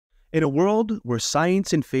In a world where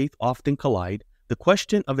science and faith often collide, the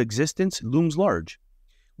question of existence looms large.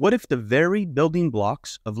 What if the very building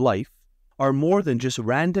blocks of life are more than just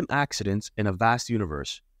random accidents in a vast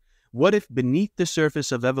universe? What if beneath the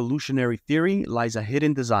surface of evolutionary theory lies a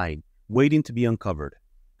hidden design, waiting to be uncovered?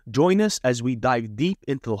 Join us as we dive deep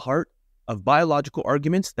into the heart of biological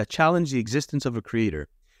arguments that challenge the existence of a creator.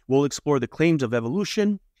 We'll explore the claims of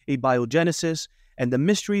evolution, abiogenesis, and the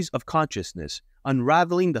mysteries of consciousness,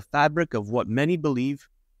 unraveling the fabric of what many believe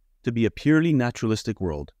to be a purely naturalistic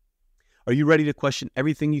world. Are you ready to question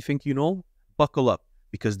everything you think you know? Buckle up,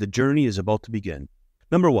 because the journey is about to begin.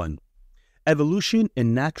 Number 1. Evolution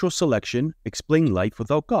and natural selection explain life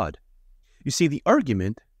without God. You see, the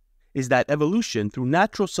argument is that evolution through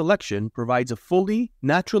natural selection provides a fully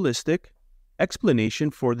naturalistic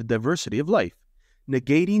explanation for the diversity of life,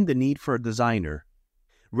 negating the need for a designer.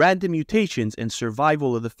 Random mutations and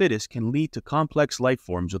survival of the fittest can lead to complex life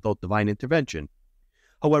forms without divine intervention.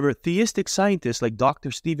 However, theistic scientists like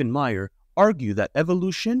Dr. Stephen Meyer argue that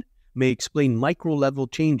evolution may explain micro-level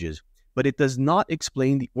changes, but it does not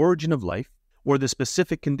explain the origin of life or the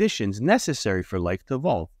specific conditions necessary for life to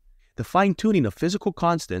evolve. The fine-tuning of physical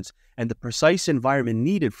constants and the precise environment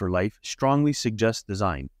needed for life strongly suggests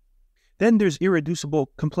design. Then there's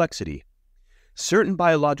irreducible complexity. Certain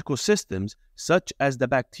biological systems, such as the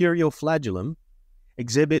bacterial flagellum,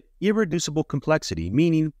 exhibit irreducible complexity,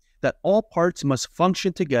 meaning that all parts must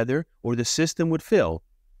function together or the system would fail.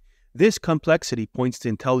 This complexity points to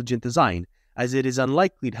intelligent design, as it is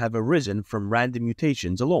unlikely to have arisen from random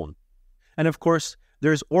mutations alone. And of course,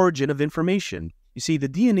 there's origin of information. You see, the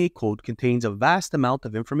DNA code contains a vast amount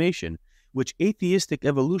of information, which atheistic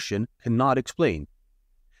evolution cannot explain.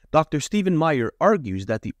 Dr. Stephen Meyer argues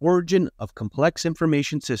that the origin of complex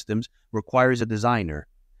information systems requires a designer,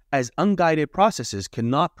 as unguided processes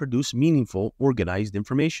cannot produce meaningful, organized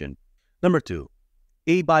information. Number 2,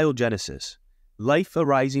 abiogenesis, life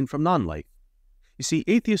arising from non-life. You see,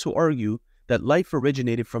 atheists will argue that life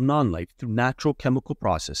originated from non-life through natural chemical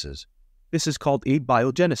processes. This is called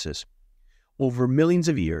abiogenesis. Over millions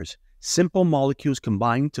of years, simple molecules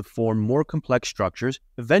combined to form more complex structures,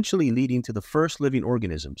 eventually leading to the first living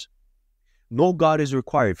organisms. No God is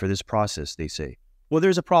required for this process, they say. Well,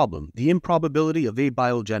 there's a problem: the improbability of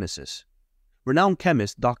abiogenesis. Renowned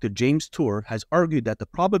chemist Dr. James Tour has argued that the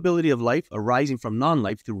probability of life arising from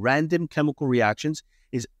non-life through random chemical reactions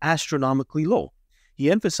is astronomically low. He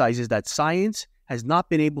emphasizes that science has not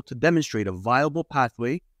been able to demonstrate a viable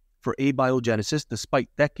pathway for abiogenesis despite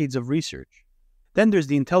decades of research. Then there's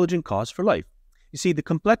the intelligent cause for life. You see, the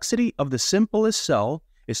complexity of the simplest cell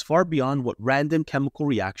is far beyond what random chemical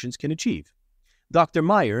reactions can achieve. Dr.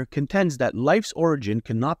 Meyer contends that life's origin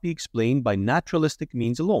cannot be explained by naturalistic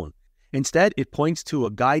means alone. Instead, it points to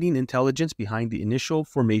a guiding intelligence behind the initial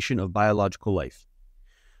formation of biological life.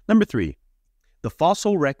 Number 3, the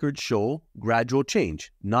fossil records show gradual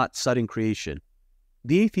change, not sudden creation.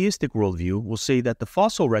 The atheistic worldview will say that the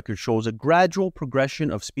fossil record shows a gradual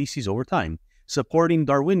progression of species over time, supporting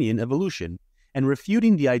Darwinian evolution and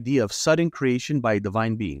refuting the idea of sudden creation by a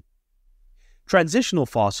divine being. Transitional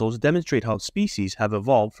fossils demonstrate how species have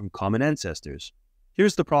evolved from common ancestors.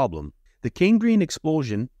 Here's the problem: the Cambrian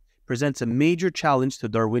explosion presents a major challenge to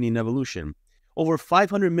Darwinian evolution. Over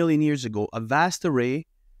 500 million years ago, a vast array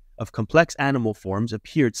of complex animal forms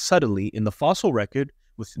appeared suddenly in the fossil record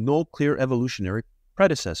with no clear evolutionary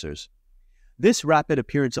predecessors. This rapid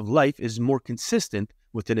appearance of life is more consistent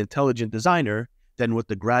with an intelligent designer than with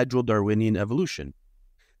the gradual Darwinian evolution.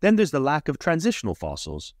 Then there's the lack of transitional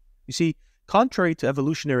fossils. You see, contrary to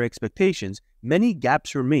evolutionary expectations, many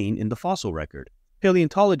gaps remain in the fossil record.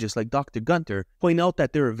 Paleontologists like Dr. Gunter point out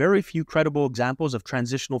that there are very few credible examples of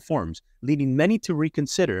transitional forms, leading many to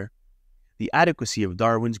reconsider the adequacy of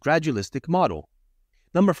Darwin's gradualistic model.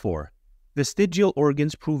 Number 4, vestigial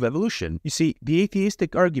organs prove evolution. You see, the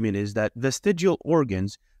atheistic argument is that vestigial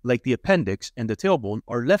organs, like the appendix and the tailbone,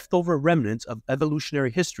 are leftover remnants of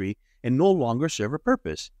evolutionary history and no longer serve a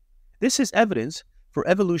purpose. This is evidence for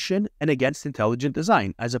evolution and against intelligent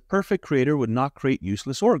design, as a perfect creator would not create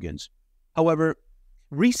useless organs. However,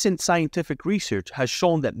 recent scientific research has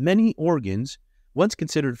shown that many organs, once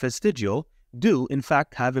considered vestigial, do in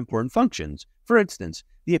fact have important functions. For instance,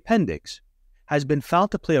 the appendix has been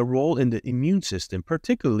found to play a role in the immune system,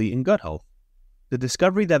 particularly in gut health. The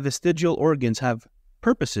discovery that vestigial organs have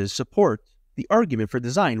purposes support the argument for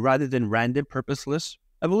design rather than random, purposeless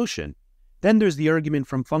evolution. Then there's the argument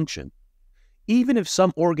from function. Even if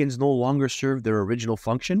some organs no longer serve their original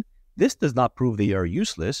function, this does not prove they are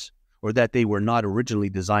useless or that they were not originally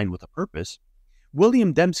designed with a purpose.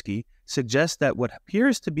 William Dembski suggests that what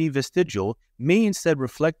appears to be vestigial may instead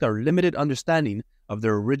reflect our limited understanding of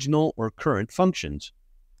their original or current functions.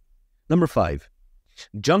 Number 5.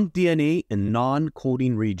 Junk DNA in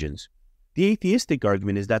non-coding regions. The atheistic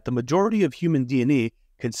argument is that the majority of human DNA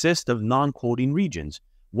consists of non-coding regions,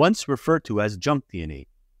 once referred to as junk DNA.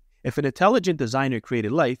 If an intelligent designer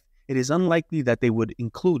created life, it is unlikely that they would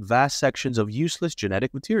include vast sections of useless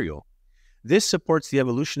genetic material. This supports the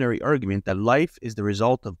evolutionary argument that life is the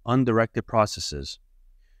result of undirected processes.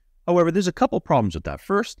 However, there's a couple problems with that.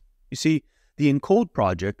 First, you see, the ENCODE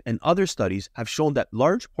project and other studies have shown that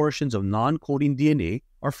large portions of non-coding DNA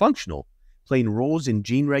are functional, playing roles in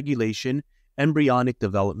gene regulation, embryonic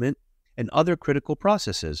development, and other critical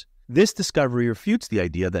processes. This discovery refutes the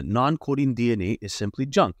idea that non-coding DNA is simply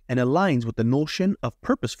junk and aligns with the notion of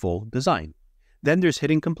purposeful design. Then there's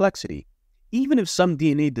hidden complexity. Even if some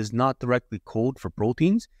DNA does not directly code for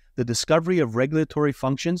proteins, the discovery of regulatory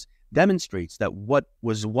functions demonstrates that what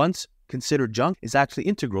was once considered junk is actually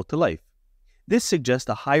integral to life. This suggests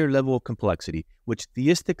a higher level of complexity, which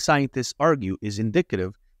theistic scientists argue is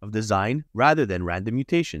indicative of design rather than random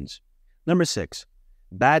mutations. Number 6.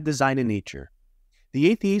 Bad design in nature.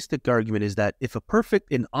 The atheistic argument is that if a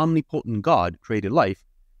perfect and omnipotent God created life,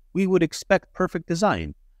 we would expect perfect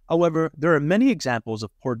design. However, there are many examples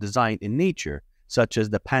of poor design in nature, such as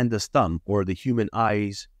the panda's thumb or the human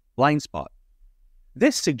eye's blind spot.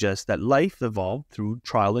 This suggests that life evolved through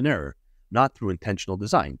trial and error, not through intentional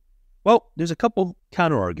design. Well, there's a couple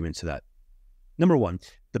counter-arguments to that. Number 1,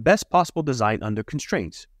 the best possible design under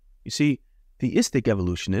constraints. You see, theistic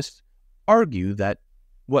evolutionists argue that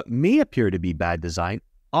what may appear to be bad design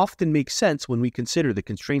often makes sense when we consider the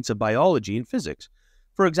constraints of biology and physics.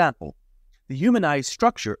 For example, the human eye's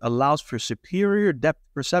structure allows for superior depth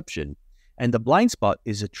perception, and the blind spot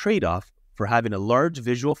is a trade-off for having a large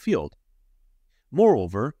visual field.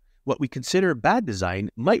 Moreover, what we consider bad design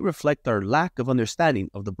might reflect our lack of understanding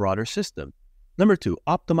of the broader system. Number 2,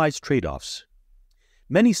 optimized trade-offs.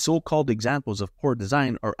 Many so-called examples of poor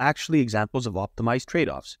design are actually examples of optimized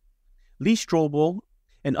trade-offs. Lee Strobel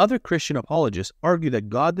and other Christian apologists argue that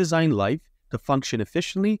God designed life to function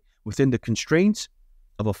efficiently within the constraints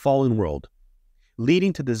of a fallen world,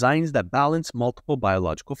 leading to designs that balance multiple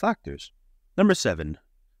biological factors. Number 7,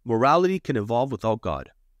 morality can evolve without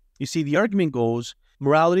God. You see, the argument goes,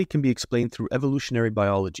 morality can be explained through evolutionary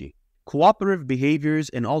biology. Cooperative behaviors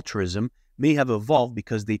and altruism may have evolved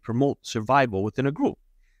because they promote survival within a group.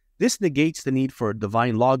 This negates the need for a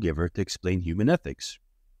divine lawgiver to explain human ethics.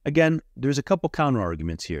 Again, there's a couple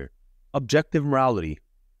counter-arguments here. Objective morality.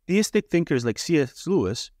 Theistic thinkers like C.S.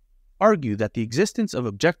 Lewis argue that the existence of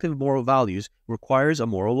objective moral values requires a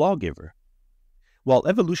moral lawgiver. While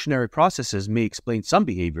evolutionary processes may explain some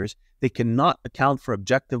behaviors, they cannot account for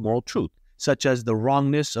objective moral truth, such as the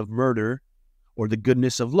wrongness of murder or the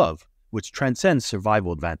goodness of love, which transcends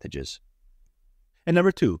survival advantages. And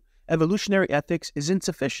number 2, evolutionary ethics is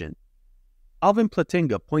insufficient. Alvin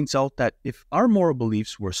Plantinga points out that if our moral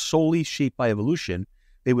beliefs were solely shaped by evolution,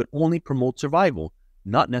 they would only promote survival,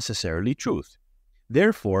 not necessarily truth.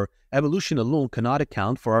 Therefore, evolution alone cannot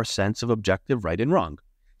account for our sense of objective right and wrong,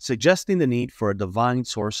 suggesting the need for a divine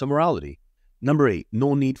source of morality. Number 8,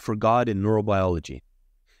 no need for God in neurobiology.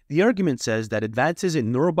 The argument says that advances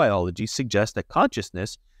in neurobiology suggest that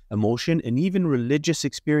consciousness, emotion, and even religious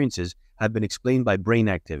experiences have been explained by brain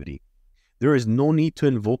activity. There is no need to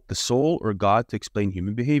invoke the soul or God to explain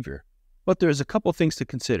human behavior. But there is a couple things to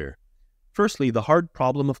consider. Firstly, the hard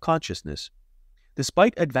problem of consciousness.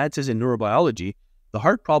 Despite advances in neurobiology, the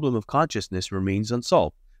hard problem of consciousness remains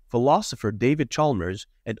unsolved. Philosopher David Chalmers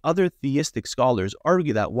and other theistic scholars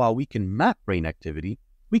argue that while we can map brain activity,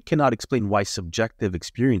 we cannot explain why subjective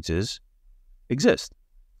experiences exist.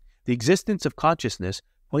 The existence of consciousness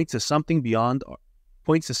points to something beyond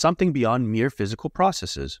mere physical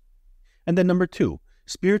processes. And then number 2,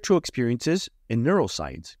 spiritual experiences in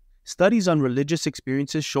neuroscience. Studies on religious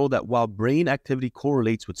experiences show that while brain activity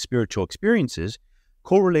correlates with spiritual experiences,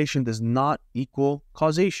 correlation does not equal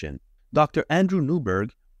causation. Dr. Andrew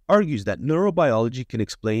Newberg argues that neurobiology can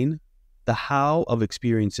explain the how of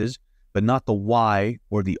experiences, but not the why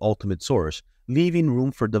or the ultimate source, leaving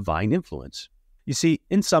room for divine influence. You see,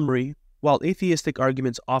 in summary, while atheistic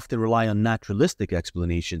arguments often rely on naturalistic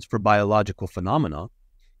explanations for biological phenomena,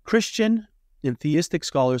 Christian and theistic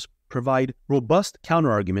scholars provide robust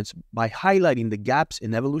counterarguments by highlighting the gaps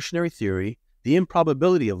in evolutionary theory, the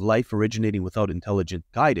improbability of life originating without intelligent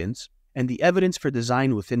guidance, and the evidence for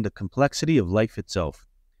design within the complexity of life itself.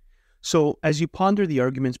 So, as you ponder the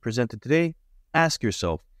arguments presented today, ask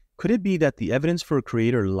yourself, could it be that the evidence for a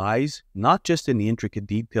creator lies not just in the intricate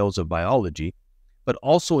details of biology, but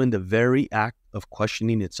also in the very act of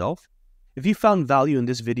questioning itself? If you found value in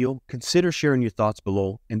this video, consider sharing your thoughts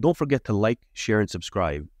below, and don't forget to like, share, and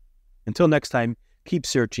subscribe. Until next time, keep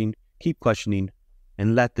searching, keep questioning,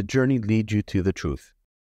 and let the journey lead you to the truth.